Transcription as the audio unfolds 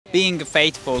Being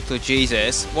faithful to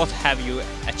Jesus, what have you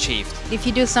achieved? If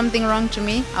you do something wrong to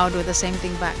me, I'll do the same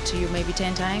thing back to you maybe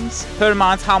 10 times. Per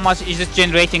month, how much is it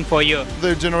generating for you?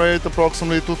 They generate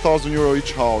approximately €2,000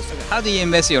 each house. How do you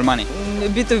invest your money? A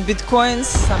bit of bitcoins,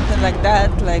 something like that,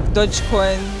 like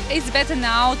Dogecoin. It's better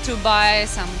now to buy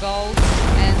some gold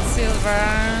and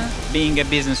silver. Being a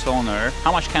business owner,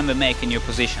 how much can we make in your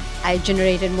position? I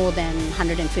generated more than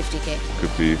 150K.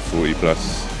 Could be 40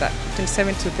 plus. That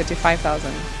 27 to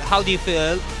 35,000. How do you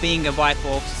feel being a wife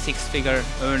of six-figure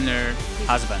earner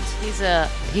husband?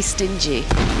 He's stingy.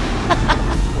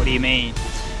 What do you mean?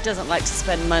 Doesn't like to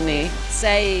spend money.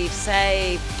 Save.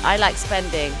 I like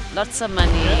spending. Lots of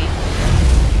money.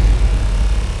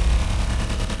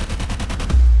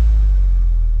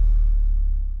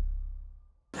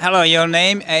 Hello, your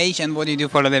name, age, and what do you do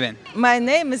for a living? My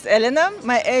name is Elena.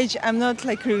 My age, I'm not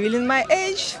like revealing my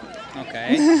age.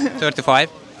 Okay, 35?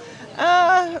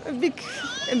 A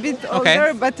bit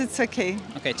older, but it's okay.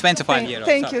 Okay, 25 years old.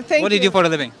 Thank you. What do you do for a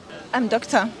living? I'm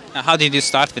doctor. How did you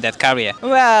start with that career?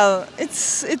 Well,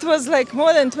 it was like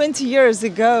more than 20 years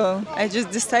ago. I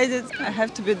just decided I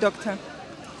have to be a doctor.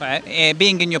 Okay.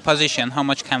 Being in your position, how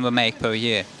much can we make per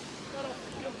year?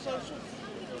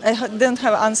 I don't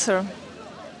have answer.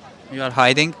 You are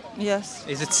hiding? Yes.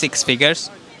 Is it six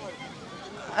figures?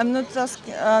 I'm not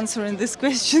answering these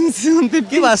questions on the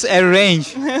Give us a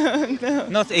range. No.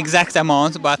 Not exact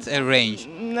amount, but a range.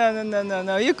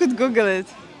 No. You could Google it.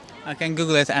 I can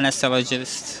Google it,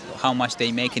 anesthesiologist, how much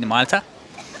they make in Malta.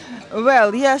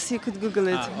 Well, yes, you could Google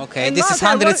it. Okay, In this is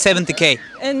Malta, 170K.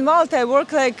 In Malta, I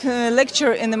work like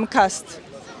lecturer in MCAST.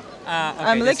 Okay,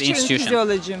 I'm that's lecturing in institution.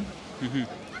 physiology.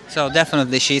 So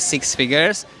definitely she's six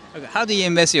figures. Okay. How do you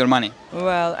invest your money?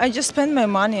 Well, I just spend my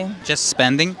money. Just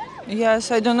spending? Yes,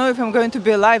 I don't know if I'm going to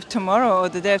be alive tomorrow or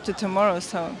the day after tomorrow,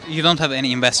 so... You don't have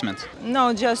any investment?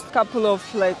 No, just a couple of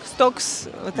like stocks,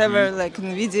 whatever, like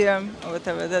Nvidia or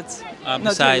whatever, that's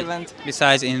not relevant.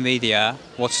 Besides Nvidia,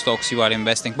 what stocks you are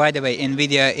investing? By the way,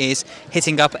 Nvidia is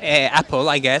hitting up Apple,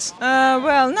 I guess.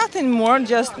 Well, nothing more,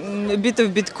 just a bit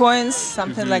of bitcoins,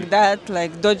 something like that,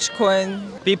 like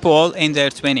Dogecoin. People in their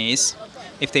 20s,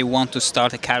 if they want to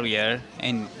start a career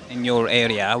in your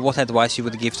area, what advice you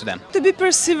would give to them? To be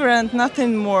perseverant,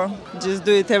 nothing more. Just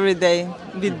do it every day,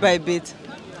 bit by bit.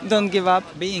 Don't give up.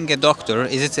 Being a doctor,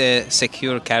 is it a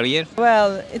secure career?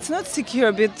 Well, it's not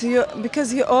secure, but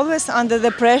because you're always under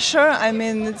the pressure. I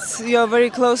mean, you're very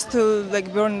close to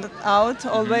like burned out.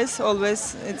 Always.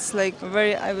 It's like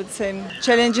very, I would say,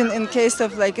 challenging in case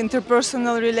of like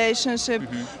interpersonal relationship.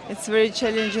 It's very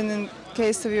challenging in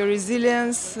case of your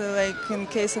resilience, like in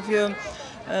case of your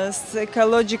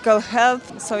psychological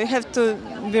health. So you have to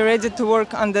be ready to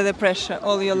work under the pressure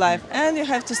all your life, and you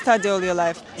have to study all your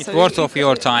life. It's worth of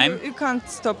your time. You can't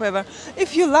stop ever.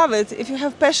 If you love it, if you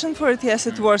have passion for it, yes,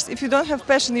 it works. If you don't have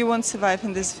passion, you won't survive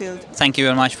in this field. Thank you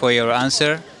very much for your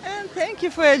answer. And thank you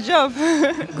for your job.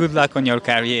 Good luck on your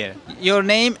career. Your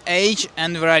name, age,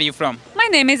 and where are you from? My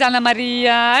name is Anna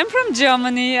Maria. I'm from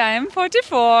Germany. I am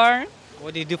 44.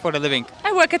 What do you do for a living?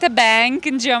 I work at a bank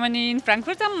in Germany, in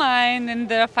Frankfurt am Main, in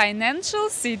the financial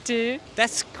city.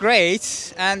 That's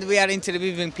great, and we are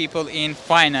interviewing people in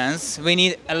finance. We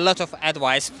need a lot of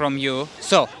advice from you.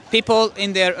 So, people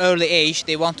in their early age,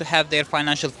 they want to have their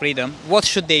financial freedom. What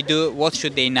should they do? What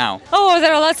should they know? Oh,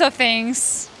 there are lots of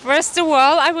things. First of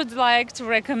all, I would like to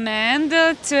recommend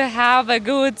to have a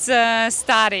good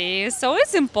study. So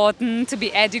it's important to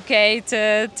be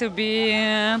educated, to be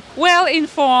well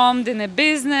informed in a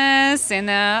business. In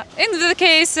the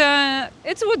case,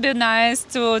 it would be nice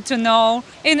to know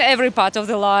in every part of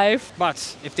the life.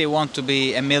 But if they want to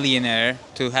be a millionaire,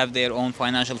 to have their own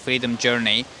financial freedom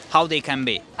journey, how they can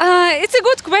be? It's a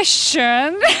good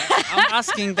question. I'm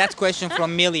asking that question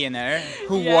from a millionaire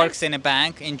who works in a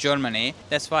bank in Germany.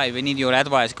 That's why we need your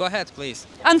advice. Go ahead, please.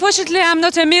 Unfortunately, I'm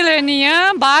not a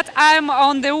millionaire, but I'm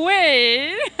on the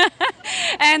way.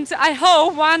 And I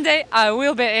hope one day I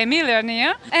will be a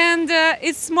millionaire. And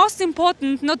it's most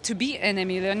important not to be a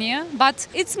millionaire, but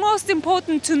it's most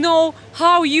important to know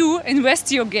how you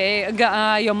invest your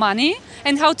money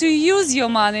and how to use your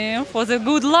money for the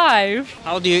good life.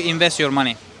 How do you invest your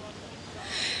money?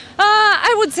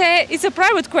 I would say it's a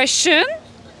private question.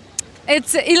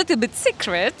 It's a little bit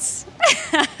secret.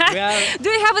 Well, do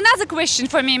you have another question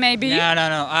for me, maybe?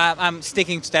 No. I'm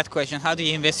sticking to that question. How do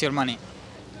you invest your money?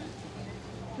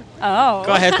 Oh.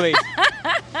 Go ahead, please.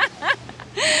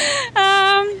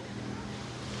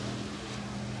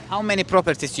 How many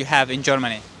properties do you have in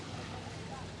Germany?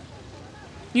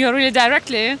 You're really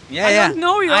directly? Yeah, I don't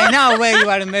know you. I know where you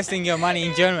are investing your money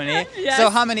in Germany. Yes. So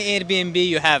how many Airbnb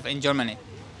you have in Germany?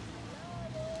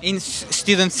 in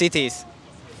student cities?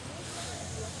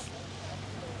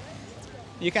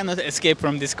 You cannot escape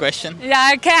from this question. Yeah,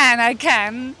 I can. I Go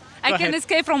can ahead.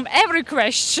 escape from every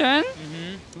question.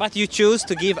 But you choose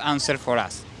to give answer for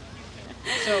us.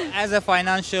 So as a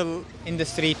financial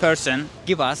industry person,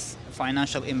 give us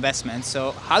financial investment.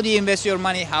 So how do you invest your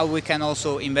money? How we can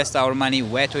also invest our money?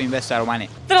 Where to invest our money?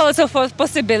 There are lots of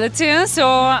possibilities. So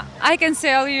I can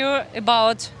tell you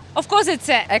about. Of course, it's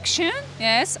an action.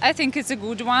 Yes, I think it's a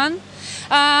good one.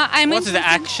 What is the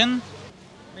action?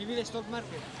 Maybe the stock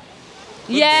market.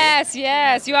 Yes,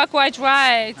 yes, you are quite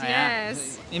right. Yeah.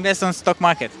 Yes. Invest on stock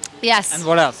market. Yes. And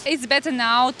what else? It's better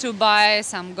now to buy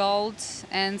some gold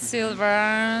and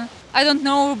silver. I don't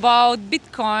know about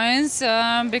bitcoins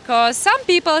because some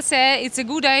people say it's a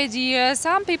good idea,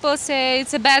 some people say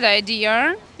it's a bad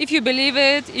idea. If you believe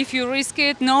it, if you risk,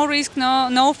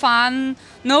 no fun,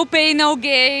 no pay, no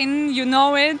gain, you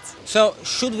know it. So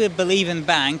should we believe in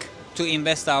bank to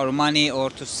invest our money or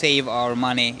to save our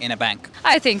money in a bank?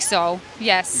 I think so,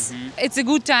 yes. It's a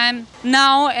good time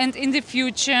now and in the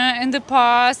future, in the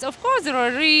past. Of course there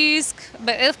are risks,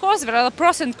 but of course there are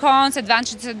pros and cons,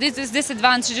 advantages,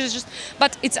 disadvantages,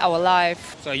 but it's our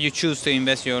life. So you choose to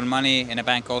invest your money in a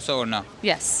bank also or no?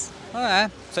 Yes. Alright.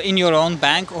 So in your own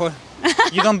bank or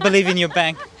you don't believe in your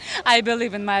bank? I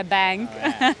believe in my bank.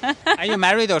 Are you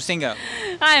married or single?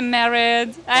 I'm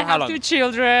married. I how have long? 2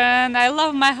 children. I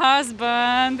love my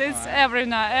husband. It's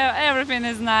everything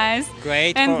is nice.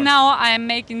 Great. And now I'm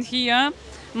making here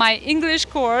my English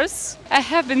course. I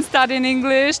have been studying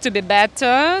English to be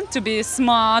better, to be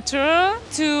smarter,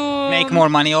 to make more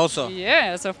money also.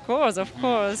 Yes, of course, of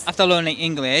course. After learning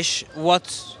English,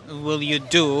 what will you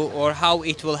do or how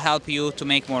it will help you to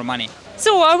make more money?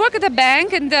 So I work at a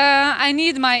bank and I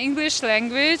need my English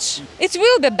language. It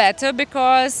will be better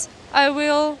because I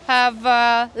will have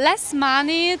less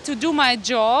money to do my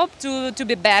job, to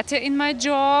be better in my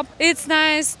job. It's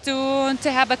nice to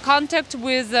have a contact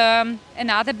with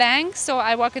another bank. So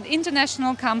I work at an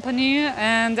international company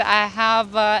and I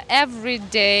have every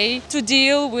day to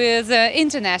deal with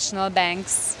international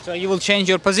banks. So you will change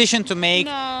your position to make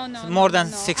more than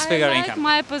six-figure income.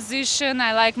 I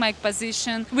like my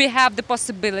position. We have the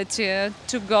possibility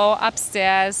to go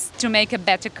upstairs to make a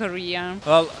better career.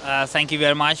 Well, thank you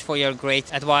very much for your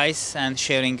great advice and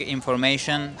sharing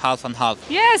information, half and half.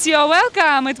 Yes, you're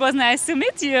welcome. It was nice to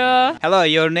meet you. Hello,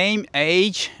 your name,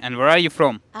 age, and where are you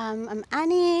from? I'm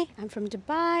Annie. I'm from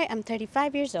Dubai. I'm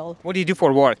 35 years old. What do you do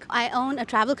for work? I own a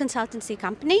travel consultancy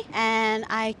company and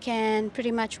I can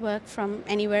pretty much work from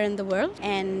anywhere in the world,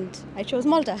 and I chose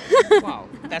Malta. Wow,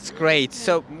 that's great.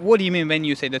 So what do you mean when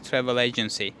you say the travel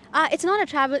agency? It's not a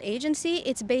travel agency.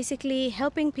 It's basically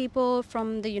helping people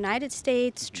from the United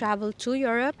States travel to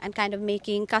Europe and kind of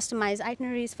making customized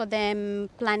itineraries for them,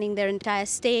 planning their entire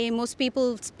stay. Most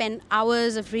people spend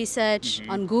hours of research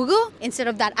on Google. Instead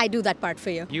of that, I do that part for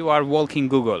you. You are walking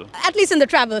Google. At least in the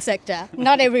travel sector,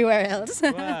 not everywhere else.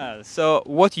 Well, so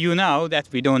what you know that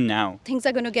we don't know? Things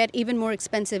are going to get even more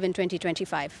expensive in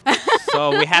 2025.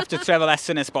 So we have to travel as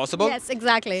soon as possible? Yes,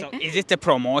 exactly. So is it a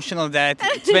promotional that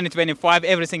 2025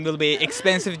 everything will be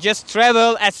expensive? Just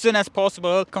travel as soon as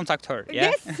possible. Contact her.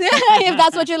 Yeah? Yes, if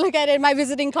that's what you look at it, my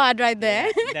visiting card right there.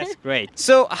 That's great.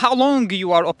 So how long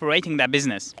you are operating that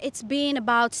business? It's been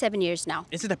about 7 years now.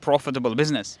 Is it a profitable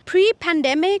business?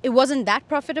 Pre-pandemic, it wasn't that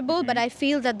profitable, but I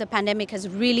feel that the pandemic has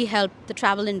really helped the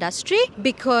travel industry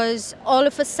because all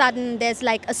of a sudden there's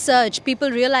like a surge.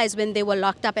 People realize when they were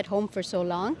locked up at home for so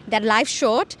long that life's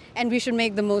short and we should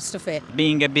make the most of it.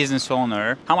 Being a business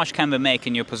owner, how much can we make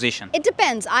in your position? It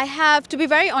depends. To be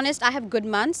very honest, I have good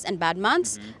months and bad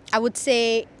months. I would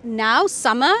say now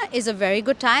summer is a very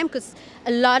good time because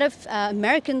a lot of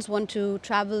Americans want to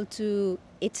travel to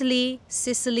Italy,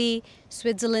 Sicily,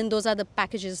 Switzerland. Those are the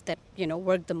packages that,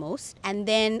 work the most. And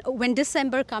then when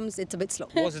December comes, it's a bit slow.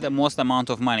 What was the most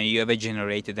amount of money you ever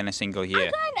generated in a single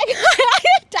year?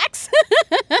 Tax.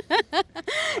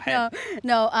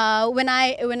 No. When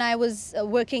I was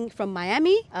working from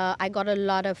Miami, I got a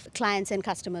lot of clients and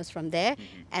customers from there.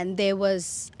 And there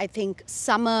was, I think,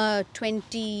 summer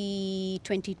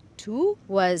 2022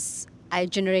 I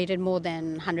generated more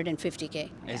than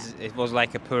 150K. Yeah. It was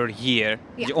like a per year.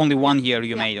 Yeah. Only 1 year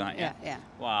you made one. Yeah.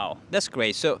 Wow, that's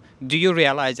great. So do you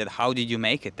realize that how did you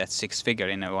make it that six-figure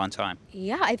in one time?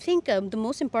 Yeah, I think the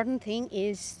most important thing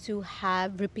is to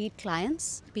have repeat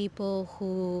clients, people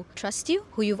who trust you,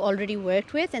 who you've already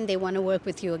worked with and they want to work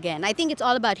with you again. I think it's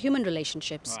all about human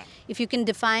relationships. Right. If you can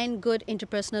define good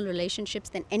interpersonal relationships,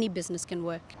 then any business can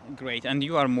work. Great. And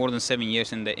you are more than 7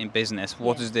 years in business.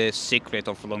 What is the secret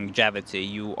of longevity? mentality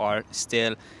you are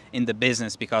still in the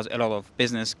business, because a lot of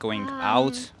business going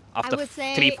out after I would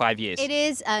say 3-5 years? It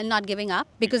is not giving up,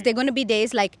 because there are going to be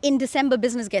days like in December,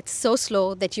 business gets so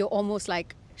slow that you're almost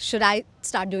like, should I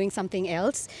start doing something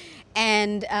else?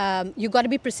 And you got to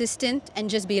be persistent and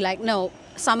just be like, no,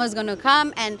 summer's going to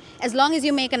come. And as long as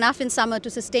you make enough in summer to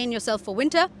sustain yourself for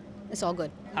winter, it's all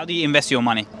good. How do you invest your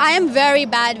money? I am very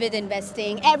bad with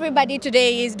investing. Everybody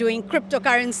today is doing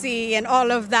cryptocurrency and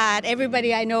all of that.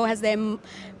 Everybody I know has their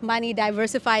money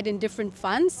diversified in different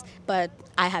funds, but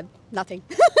I have nothing.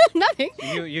 Nothing.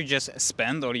 You just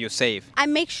spend or you save? I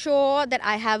make sure that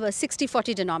I have a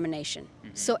 60-40 denomination.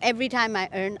 So every time I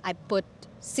earn, I put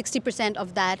 60%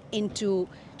 of that into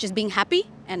just being happy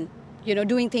and, you know,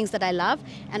 doing things that I love,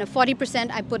 and a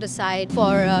 40% I put aside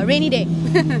for a rainy day.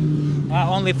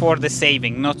 Only for the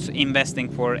saving, not investing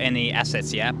for any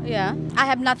assets, yeah? Yeah, I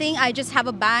have nothing. I just have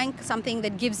a bank, something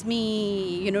that gives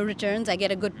me, you know, returns. I get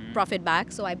a good profit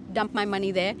back, so I dump my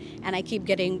money there and I keep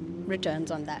getting returns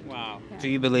on that. Wow. Yeah. Do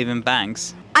you believe in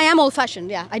banks? I am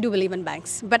old-fashioned, yeah. I do believe in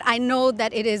banks, but I know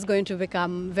that it is going to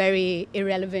become very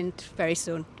irrelevant very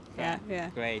soon. Yeah.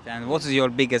 Great. And what is your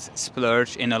biggest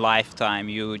splurge in a lifetime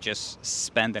you just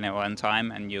spend in a one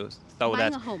time and you thought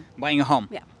Buying that? a home. Buying a home?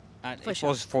 Yeah, for it sure.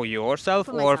 was for yourself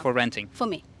For or myself. for renting? For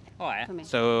me. Oh, yeah. For me.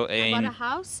 So I bought a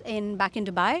house back in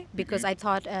Dubai because I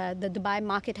thought the Dubai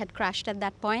market had crashed at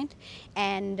that point,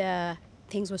 and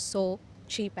things were so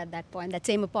cheap at that point. That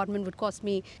same apartment would cost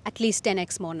me at least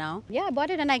 10x more now. Yeah, I bought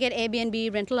it and I get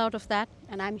Airbnb rental out of that,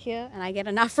 and I'm here and I get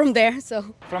enough from there.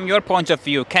 So from your point of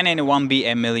view, can anyone be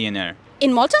a millionaire?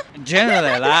 in Malta?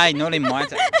 Generally, not in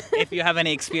Malta. If you have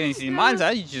any experience in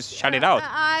Malta, you just shut it out.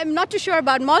 I'm not too sure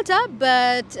about Malta,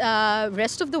 but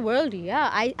rest of the world, yeah.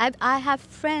 I have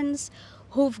friends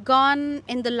who've gone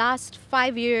in the last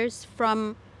 5 years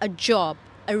from a job,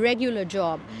 a regular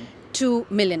job, to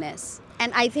millionaires.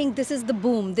 And I think this is the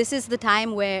boom. This is the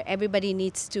time where everybody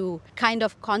needs to kind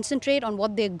of concentrate on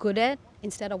what they're good at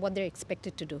instead of what they're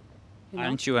expected to do. You know?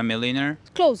 Aren't you a millionaire?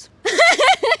 Close.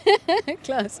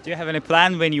 Close. Do you have any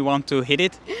plan when you want to hit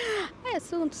it? Yeah,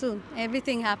 soon.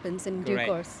 Everything happens in due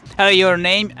course. Hello, your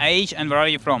name, age, and where are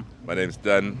you from? My name's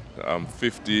Dan, I'm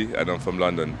 50 and I'm from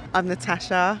London. I'm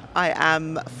Natasha, I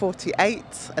am 48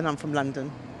 and I'm from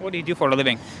London. What do you do for a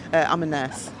living? I'm a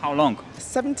nurse. How long?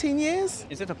 17 years.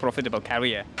 Is it a profitable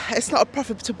career? It's not a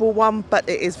profitable one, but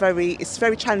it's very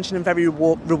challenging and very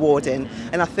rewarding.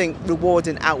 And I think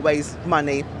rewarding outweighs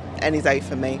money any day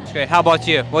for me. Okay, how about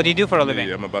you? What do you do for a living?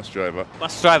 Yeah, I'm a bus driver.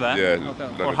 Bus driver? Yeah.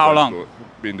 Okay. For how long?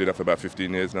 Been doing that for about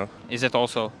 15 years now. Is it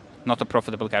also not a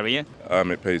profitable career?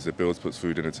 It pays the bills, puts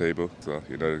food on the table. So,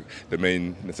 you know, the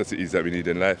main necessities that we need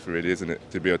in life, really, isn't it?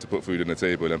 To be able to put food on the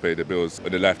table and pay the bills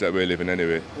on the life that we're living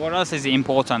anyway. What else is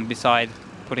important besides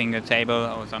putting a table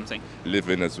or something?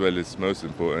 Living as well is most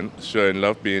important. Showing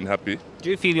love, being happy. Do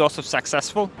you feel yourself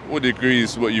successful? All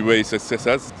degrees what you weigh success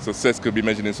as. Success could be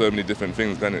measured in so many different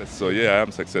things, can't it? So yeah, I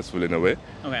am successful in a way.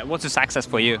 Okay, what's a success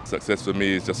for you? Success for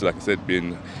me is just like I said,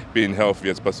 being healthy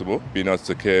as possible, being able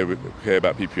to care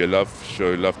about people you love,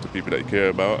 show love to people that you care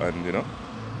about, and you know.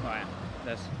 Right.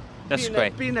 That's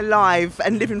great. Being alive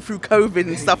and living through COVID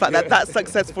and stuff like that, that's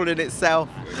successful in itself.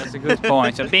 That's a good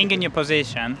point. So being in your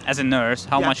position as a nurse,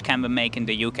 how much can we make in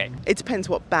the UK? It depends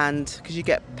what band, because you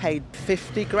get paid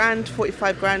 50 grand,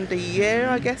 45 grand a year,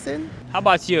 I guess in. How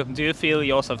about you? Do you feel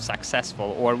yourself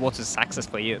successful, or what is success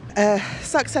for you?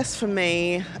 Success for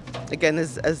me, again,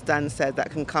 as Dan said,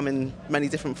 that can come in many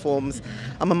different forms.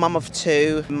 I'm a mum of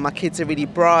 2. My kids are really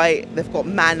bright. They've got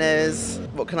manners.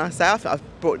 What can I say? I think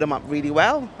I've brought them up really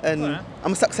well. And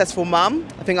I'm a successful mum.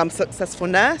 I think I'm a successful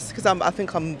nurse because I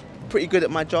think I'm pretty good at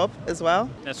my job as well.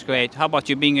 That's great. How about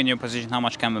you being in your position? How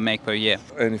much can we make per year?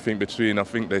 Anything between, I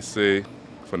think they say,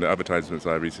 from the advertisements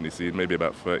I recently seen, maybe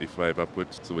about 35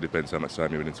 upwards. So it depends how much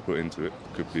time you're willing to put into it.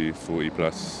 Could be 40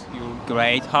 plus.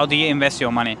 Great. How do you invest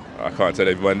your money? I can't tell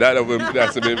everyone that.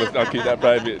 That's a bit. I'll keep that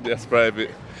private. That's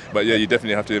private. But yeah, you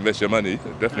definitely have to invest your money.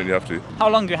 Definitely have to. How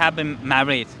long you have been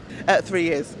married? 3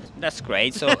 years. That's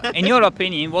great. So, in your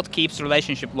opinion, what keeps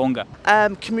relationship longer?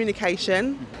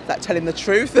 Communication, like telling the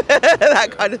truth,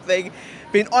 that kind of thing.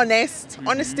 Being honest,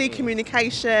 honesty,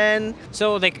 communication.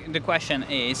 So the question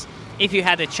is, if you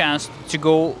had a chance to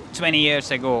go 20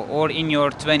 years ago or in your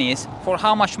 20s, for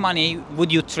how much money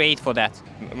would you trade for that?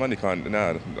 Money can't.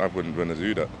 No, I wouldn't want to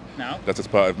do that. No? That's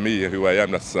just part of me, who I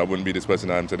am. I wouldn't be this person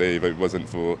I am today if it wasn't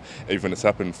for everything that's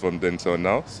happened from then till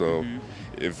now. So,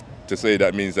 if to say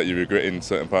that means that you're regretting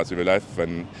certain parts of your life,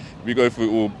 and we go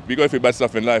through bad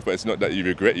stuff in life, but it's not that you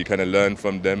regret. You kind of learn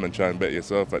from them and try and better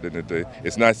yourself at the end of the day.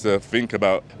 It's nice to think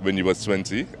about when you was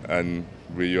 20 and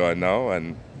where you are now,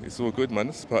 and it's all good, man.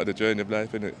 It's part of the journey of life,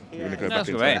 isn't it? You want to go That's back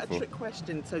in great. time A for. trick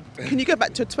question. So, can you go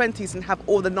back to your 20s and have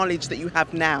all the knowledge that you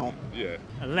have now? Yeah.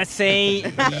 Let's say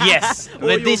yes. Or With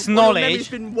your- this or your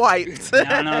memory's knowledge, been wiped.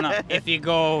 no. If you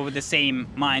go with the same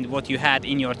mind what you had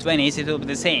in your 20s, it will be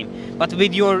the same. But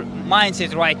with your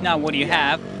mindset right now, what do you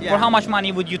have? Yeah. For how much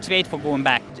money would you trade for going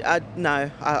back? No,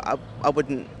 I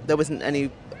wouldn't. There wasn't any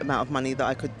amount of money that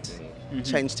I could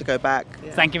change to go back.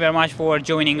 Thank you very much for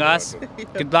joining us.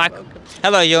 Good luck.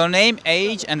 Hello, your name,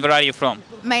 age, and where are you from?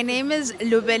 My name is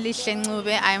Lubeli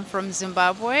Shengube. I'm from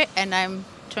Zimbabwe and I'm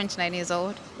 29 years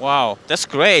old. Wow, that's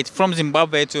great. From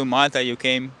Zimbabwe to Malta, you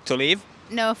came to live?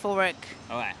 No, for work.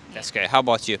 All right, that's great. How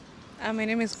about you? My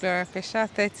name is Gloria Pesha,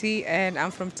 30, and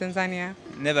I'm from Tanzania.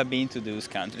 Never been to those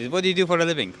countries. What do you do for a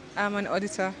living? I'm an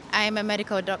auditor. I am a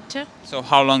medical doctor. So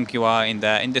how long you are in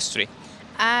the industry?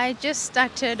 I just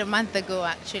started a month ago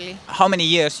actually. How many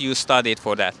years you studied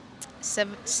for that?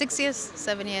 6 years,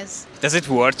 7 years. Does it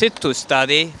worth it to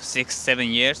study 6, 7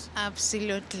 years?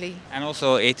 Absolutely. And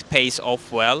also it pays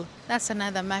off well? That's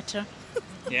another matter.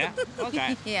 Yeah?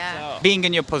 Okay. Yeah. Being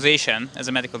in your position as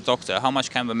a medical doctor, how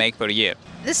much can we make per year?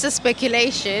 This is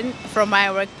speculation from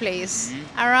my workplace.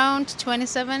 Around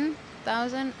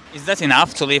 27,000. Is that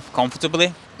enough to live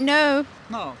comfortably? No,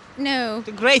 No. no.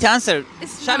 Great answer.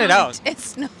 It's Shut not. it out.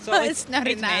 It's not. So it's not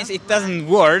it enough. means it doesn't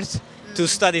worth to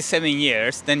study 7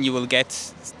 years, then you will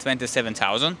get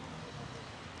 27,000.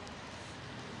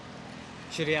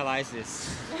 Should realize this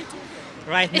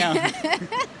right now.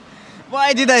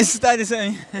 Why did I study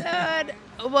 7 years?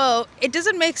 Well, it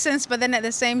doesn't make sense, but then at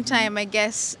the same time, I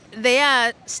guess there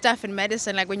are stuff in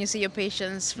medicine, like when you see your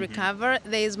patients recover,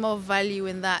 there is more value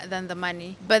in that than the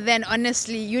money. But then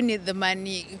honestly, you need the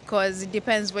money because it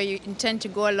depends where you intend to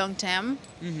go a long term.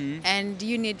 And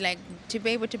you need like to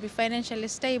be able to be financially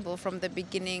stable from the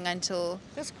beginning until...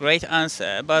 That's a great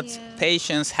answer, but Yeah.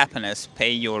 patience, happiness,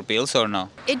 pay your bills or no?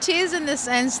 It is in the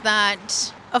sense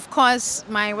that, of course,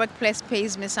 my workplace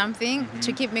pays me something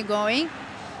to keep me going.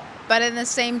 But at the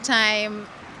same time,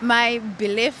 my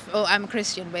belief, I'm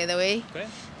Christian by the way, Okay.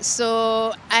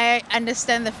 so I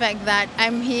understand the fact that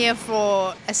I'm here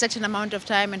for a certain amount of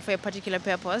time and for a particular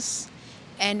purpose.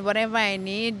 And whatever I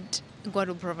need, God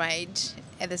will provide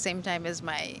at the same time as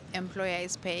my employer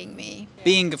is paying me.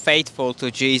 Being faithful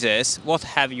to Jesus, what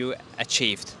have you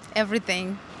achieved?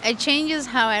 Everything. It changes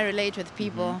how I relate with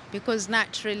people because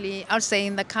naturally, I'll say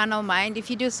in the carnal mind,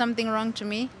 if you do something wrong to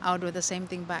me, I'll do the same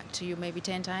thing back to you maybe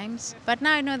 10 times. But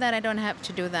now I know that I don't have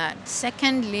to do that.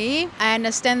 Secondly, I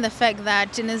understand the fact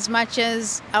that in as much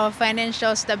as our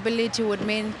financial stability would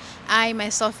mean I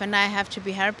myself and I have to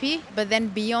be happy, but then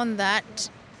beyond that,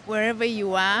 wherever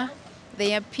you are,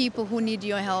 there are people who need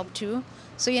your help too.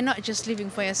 So you're not just living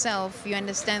for yourself. You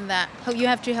understand that you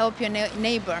have to help your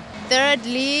neighbor.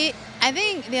 Thirdly, I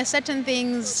think there are certain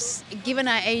things, given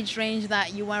our age range,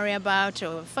 that you worry about,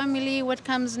 or family, what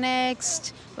comes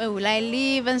next, where will I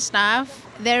live and stuff.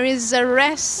 There is a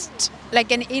rest,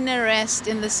 like an inner rest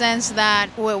in the sense that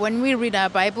when we read our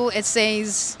Bible, it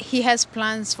says He has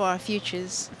plans for our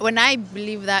futures. When I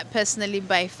believe that personally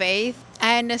by faith,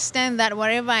 I understand that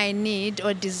whatever I need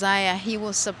or desire, He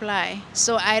will supply.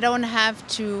 So I don't have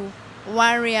to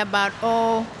worry about,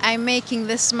 oh, I'm making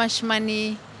this much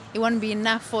money. It won't be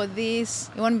enough for this.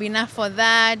 It won't be enough for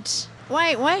that.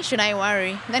 Why should I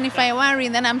worry? Then if I worry,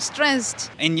 then I'm stressed.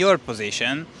 In your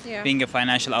position, Yeah. being a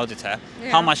financial auditor,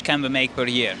 Yeah. how much can we make per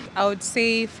year? I would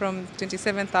say from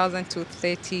 27,000 to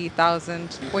 30,000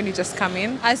 when you just come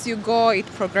in. As you go, it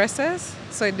progresses.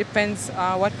 So it depends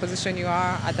what position you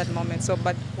are at that moment. So,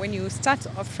 but when you start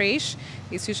off fresh,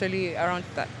 it's usually around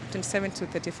that 27 to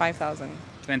 35,000.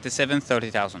 27,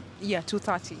 30,000. Yeah, to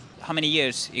 30. How many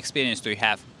years experience do you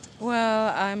have?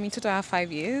 Well, in total I have 5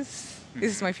 years.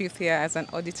 This is my 5th year as an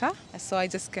auditor. So I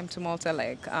just came to Malta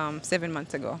like 7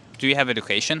 months ago. Do you have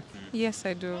education? Yes,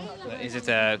 I do. Is it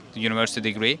a university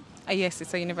degree? Yes,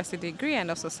 it's a university degree and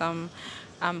also some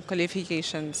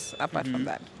qualifications apart from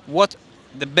that. What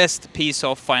the best piece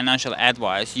of financial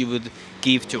advice you would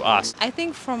give to us? I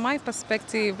think from my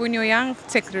perspective, when you're young,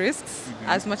 take risks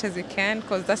as much as you can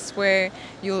because that's where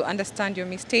you'll understand your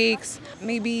mistakes.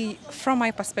 Maybe from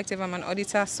my perspective, I'm an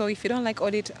auditor, so if you don't like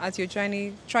audit as your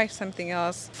journey, try something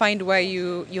else. Find where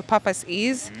your purpose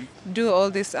is. Do all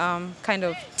this kind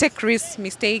of take risks,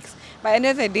 mistakes. But at the end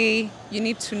of the day, you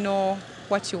need to know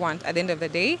what you want at the end of the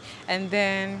day. And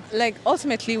then, like,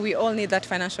 ultimately, we all need that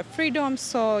financial freedom.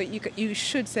 So you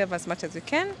should save as much as you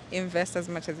can, invest as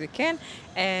much as you can,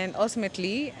 and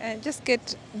ultimately just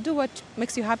do what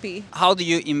makes you happy. How do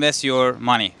you invest your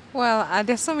money? Well,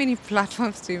 there's so many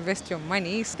platforms to invest your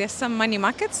money. There's some money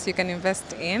markets you can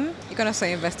invest in. You can also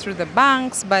invest through the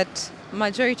banks, but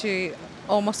majority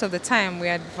or most of the time we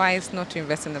advise not to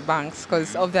invest in the banks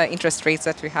because of the interest rates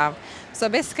that we have. So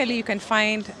basically you can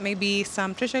find maybe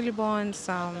some treasury bonds,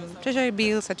 some treasury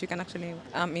bills that you can actually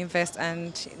invest,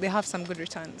 and they have some good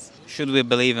returns. Should we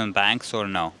believe in banks or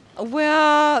no?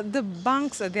 Well, the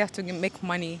banks are there to make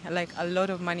money, like a lot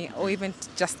of money, or even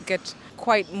just get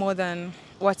quite more than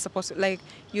what's supposed to. Like,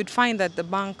 you'd find that the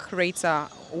bank rates are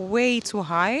way too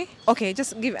high. Okay,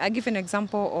 I give an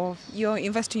example of you're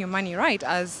investing your money, right?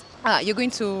 As you're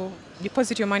going to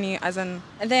deposit your money and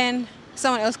then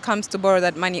someone else comes to borrow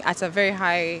that money at a very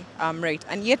high rate,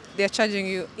 and yet they're charging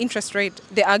you interest rate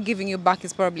they are giving you back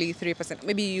is probably 3%.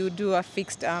 Maybe you do a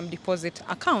fixed deposit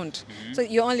account, so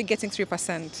you're only getting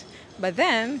 3%. But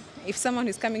then if someone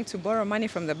is coming to borrow money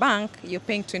from the bank, you're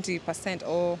paying 20%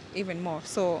 or even more.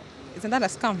 So isn't that a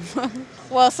scam?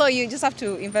 Well, so you just have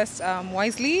to invest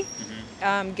wisely,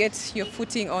 get your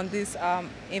footing on these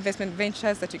investment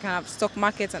ventures that you can have, stock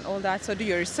markets and all that. So do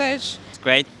your research. It's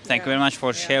great. Thank you very much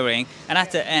for sharing. And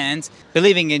at the end,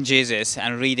 believing in Jesus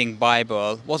and reading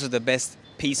Bible, what is the best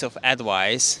piece of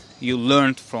advice you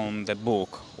learned from the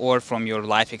book or from your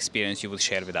life experience you will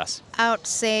share with us? I would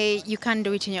say you can't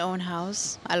do it in your own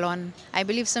house alone. I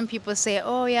believe some people say,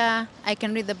 oh yeah, I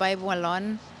can read the Bible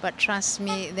alone. But trust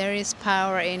me, there is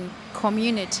power in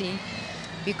community,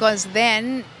 because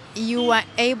then you are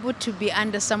able to be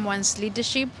under someone's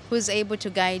leadership who's able to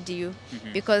guide you,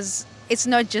 because it's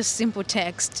not just simple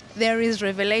text. There is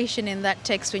revelation in that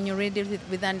text when you read it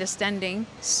with understanding.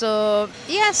 So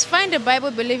yes, find a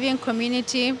Bible-believing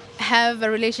community, have a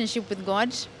relationship with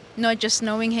God, not just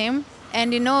knowing Him.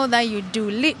 And you know that you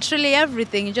do literally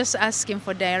everything. You just ask Him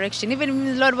for direction.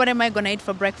 Even, Lord, what am I going to eat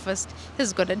for breakfast?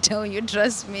 He's going to tell you,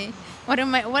 trust me. What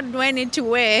do I need to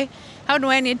wear? How do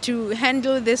I need to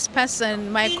handle this person,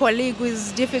 my colleague who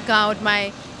is difficult,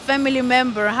 my family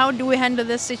member? How do we handle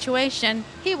this situation?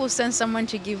 He will send someone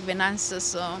to give an answer.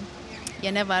 So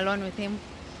you're never alone with Him.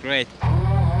 Great.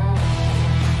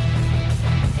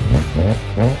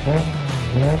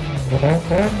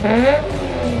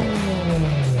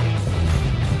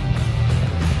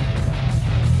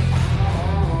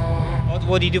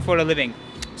 What do you do for a living?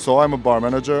 So I'm a bar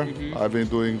manager. I've been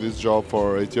doing this job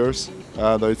for 8 years,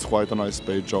 and it's quite a nice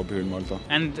paid job here in Malta.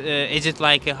 And is it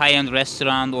like a high-end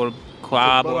restaurant or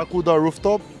club? Barracuda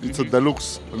rooftop. It's a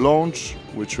deluxe lounge,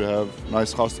 which we have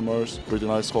nice customers, pretty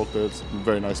nice cocktails,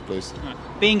 very nice place.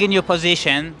 Being in your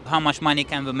position, how much money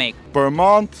can we make? Per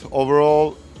month,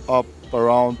 overall, up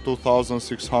around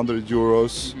 2,600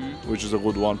 euros, which is a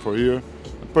good one for here.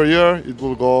 Per year, it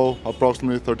will go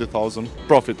approximately 30,000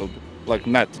 profitable. Like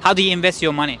net. How do you invest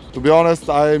your money? To be honest,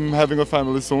 I'm having a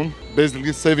family soon.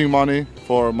 Basically saving money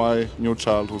for my new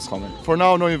child who's coming. For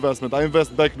now, no investment. I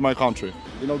invest back in my country,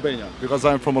 in Albania, because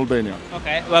I'm from Albania.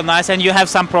 Okay, well, nice. And you have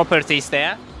some properties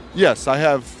there? Yes, I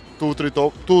have two,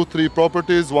 three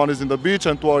properties. One is in the beach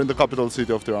and two are in the capital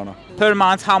city of Tirana. Per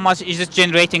month, how much is it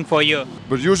generating for you?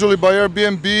 But usually by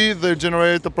Airbnb, they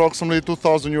generate approximately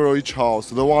 2,000 euro each house.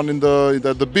 The one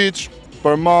at the beach,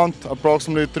 per month,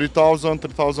 approximately 3,000,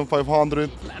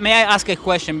 3,500. May I ask a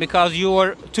question? Because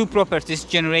your two properties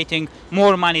generating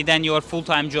more money than your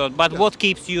full-time job, but what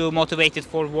keeps you motivated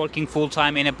for working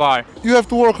full-time in a bar? You have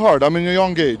to work hard. I'm in a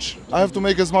young age. I have to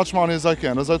make as much money as I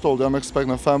can. As I told you, I'm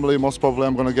expecting a family. Most probably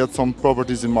I'm going to get some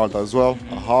properties in Malta as well.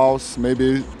 A house,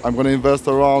 maybe I'm going to invest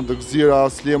around the Gzira,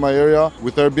 Sliema area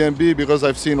with Airbnb, because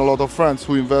I've seen a lot of friends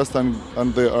who invest and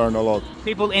they earn a lot.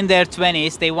 People in their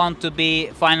 20s, they want to be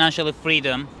financially freedom.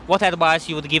 What advice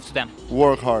you would give to them?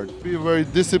 Work hard. Be very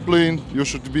disciplined. You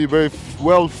should be very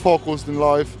well focused in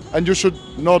life, and you should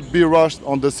not be rushed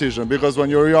on decision, because when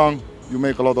you're young, you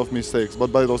make a lot of mistakes,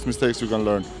 but by those mistakes you can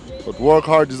learn. But work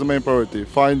hard is the main priority.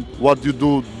 Find what you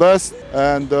do best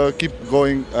and keep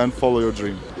going and follow your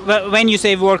dream. Well, when you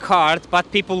say work hard,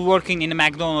 but people working in a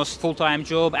McDonald's full-time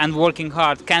job and working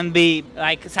hard can be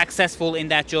like successful in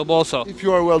that job also. If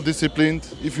you are well disciplined,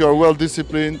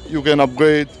 you can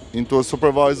upgrade into a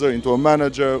supervisor, into a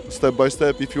manager, step by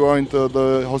step. If you are into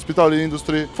the hospitality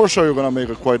industry, for sure you're gonna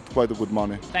make quite a good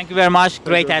money. Thank you very much.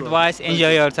 Great advice.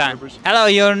 Enjoy your time. Hello,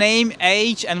 your name,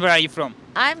 age, and where are you from?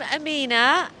 I'm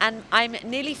Amina, and I'm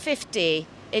nearly 50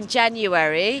 in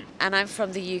January, and I'm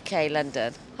from the UK,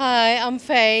 London. Hi, I'm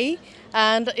Faye,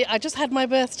 and I just had my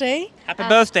birthday. Happy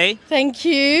birthday. Thank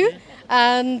you.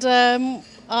 and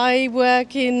I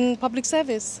work in public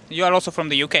service. You are also from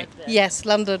the UK? Yes,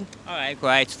 London. All right,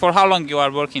 great. For how long you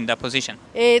are working that position?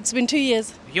 It's been 2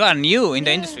 years. You are new in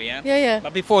the industry, yeah? Yeah.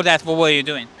 But before that, what were you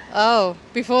doing? Oh,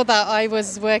 before that I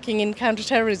was working in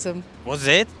counterterrorism. Was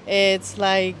it? It's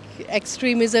like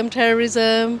extremism,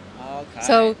 terrorism. Okay.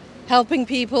 So helping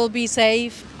people be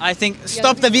safe. I think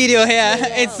stop the video here.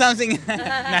 It's something.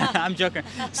 No, I'm joking.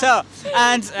 So,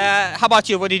 and how about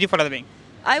you? What do you do for a living?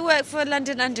 I work for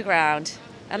London Underground,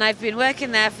 and I've been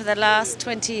working there for the last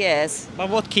 20 years. But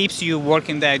what keeps you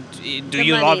working there? Do The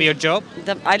you money. love your job?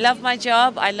 I love my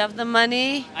job. I love the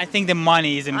money. I think the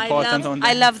money is important on that.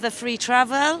 I love the free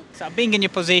travel. So being in your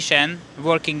position,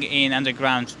 working in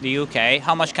Underground, the UK,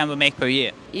 how much can we make per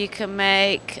year? You can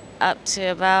make up to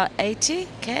about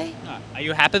 80k. Are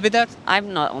you happy with that?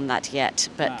 I'm not on that yet,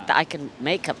 but I can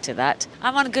make up to that.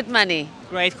 I'm on good money.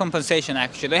 Great compensation,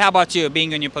 actually. How about you?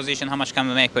 Being in your position, how much can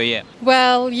we make per year?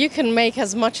 Well, you can make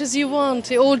as much as you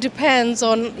want. It all depends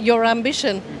on your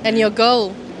ambition and your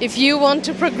goal. If you want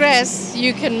to progress,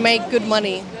 you can make good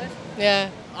money. Yeah.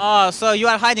 Oh, so you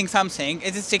are hiding something.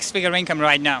 Is it six-figure income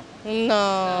right now?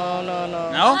 No.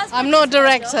 No? I'm not a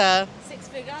director.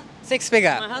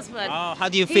 Six-figure? My husband. Oh, how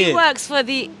do you He feel? works for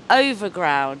the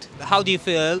Overground. How do you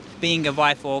feel being a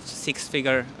wife of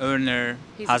six-figure earner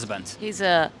husband?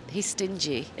 He's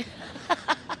stingy.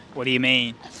 What do you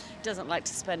mean? Doesn't like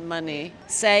to spend money.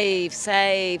 Save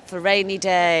for rainy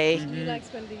day. You like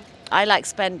spending? I like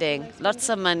spending. Lots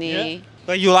of money. Yeah.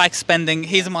 But you like spending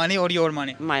his money or your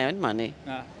money? My own money.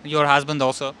 Your husband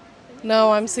also?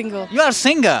 No, I'm single. You are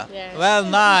single? Yeah. Well,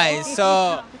 nice.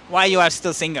 So, why you are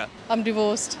still single? I'm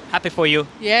divorced. Happy for you.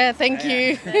 Yeah, thank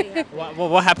you.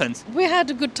 What happened? We had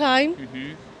a good time,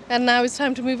 and now it's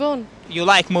time to move on. You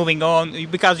like moving on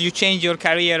because you changed your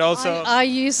career also?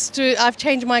 I've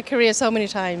changed my career so many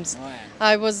times. Oh, yeah.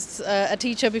 I was a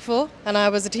teacher before, and I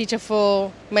was a teacher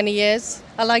for many years.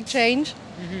 I like change.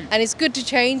 And it's good to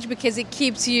change because it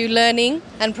keeps you learning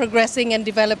and progressing and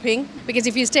developing. Because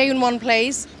if you stay in one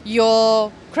place,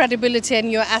 your credibility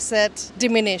and your asset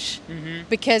diminish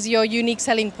because your unique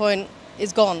selling point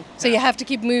is gone. So you have to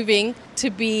keep moving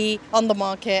to be on the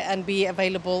market and be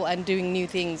available and doing new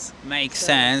things. Makes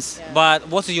sense. Yeah. But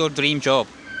what's your dream job?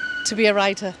 To be a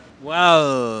writer.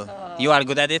 Well, you are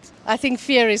good at it? I think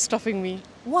fear is stopping me.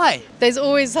 Why? There's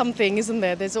always something, isn't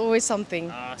there? There's always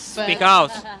something. Speak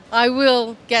out. I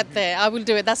will get there. I will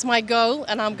do it. That's my goal,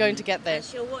 and I'm going to get there.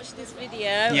 She'll watch this video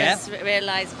and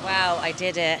realise, wow, I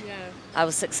did it. Yeah. I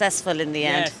was successful in the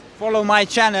end. Follow my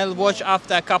channel. Watch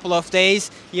after a couple of days.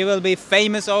 You will be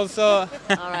famous also. All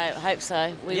right, I hope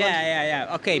so.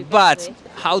 Yeah. Okay, but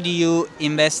how do you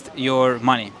invest your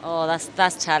money? Oh,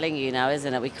 that's telling you now,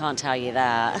 isn't it? We can't tell you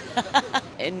that.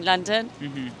 In London,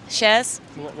 shares.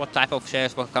 What type of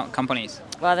shares? What companies?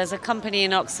 Well, there's a company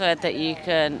in Oxford that you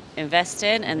can invest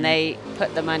in, and they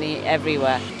put the money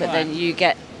everywhere. But then you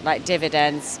get like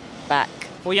dividends back.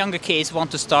 For younger kids who want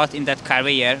to start in that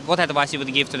career, what advice you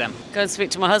would give to them? Go and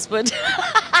speak to my husband.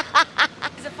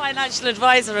 He's a financial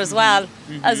advisor as well.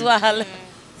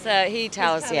 So he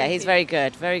tells, he's very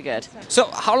good, very good. So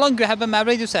how long you have been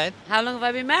married, you said? How long have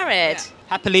I been married?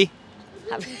 Happily.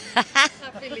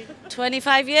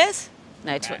 25 years?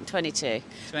 No, 22.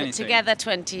 But together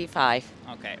 25.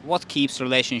 Okay. What keeps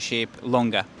relationship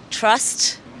longer?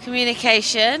 Trust,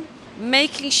 communication,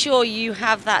 making sure you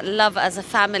have that love as a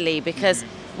family, because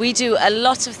we do a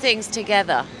lot of things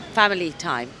together. Family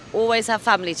time. Always have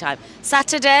family time.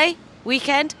 Saturday,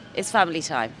 weekend is family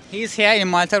time. He's here in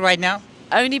Malta right now?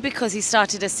 Only because he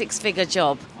started a six-figure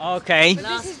job. Okay.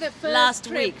 Last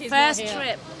week. First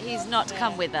trip, he's not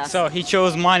come with us. So he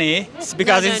chose money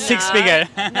because it's six-figure.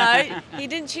 No, he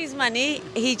didn't choose money.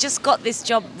 He just got this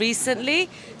job recently,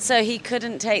 so he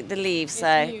couldn't take the leave.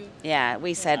 So, yeah,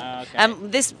 we said,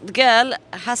 this girl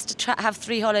has to have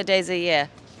 3 holidays a year.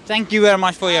 Thank you very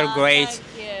much for your great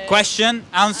question,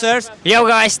 answers. Yo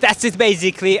guys, that's it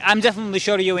basically. I'm definitely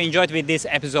sure you enjoyed with this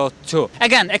episode too.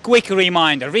 Again, a quick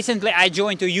reminder. Recently I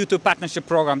joined a YouTube partnership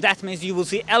program. That means you will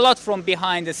see a lot from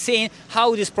behind the scene,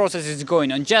 how this process is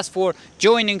going on, just for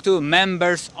joining to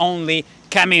members only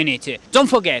community. Don't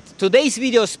forget, today's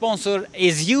video sponsor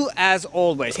is you as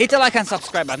always. Hit the like and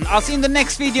subscribe button. I'll see you in the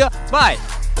next video. Bye.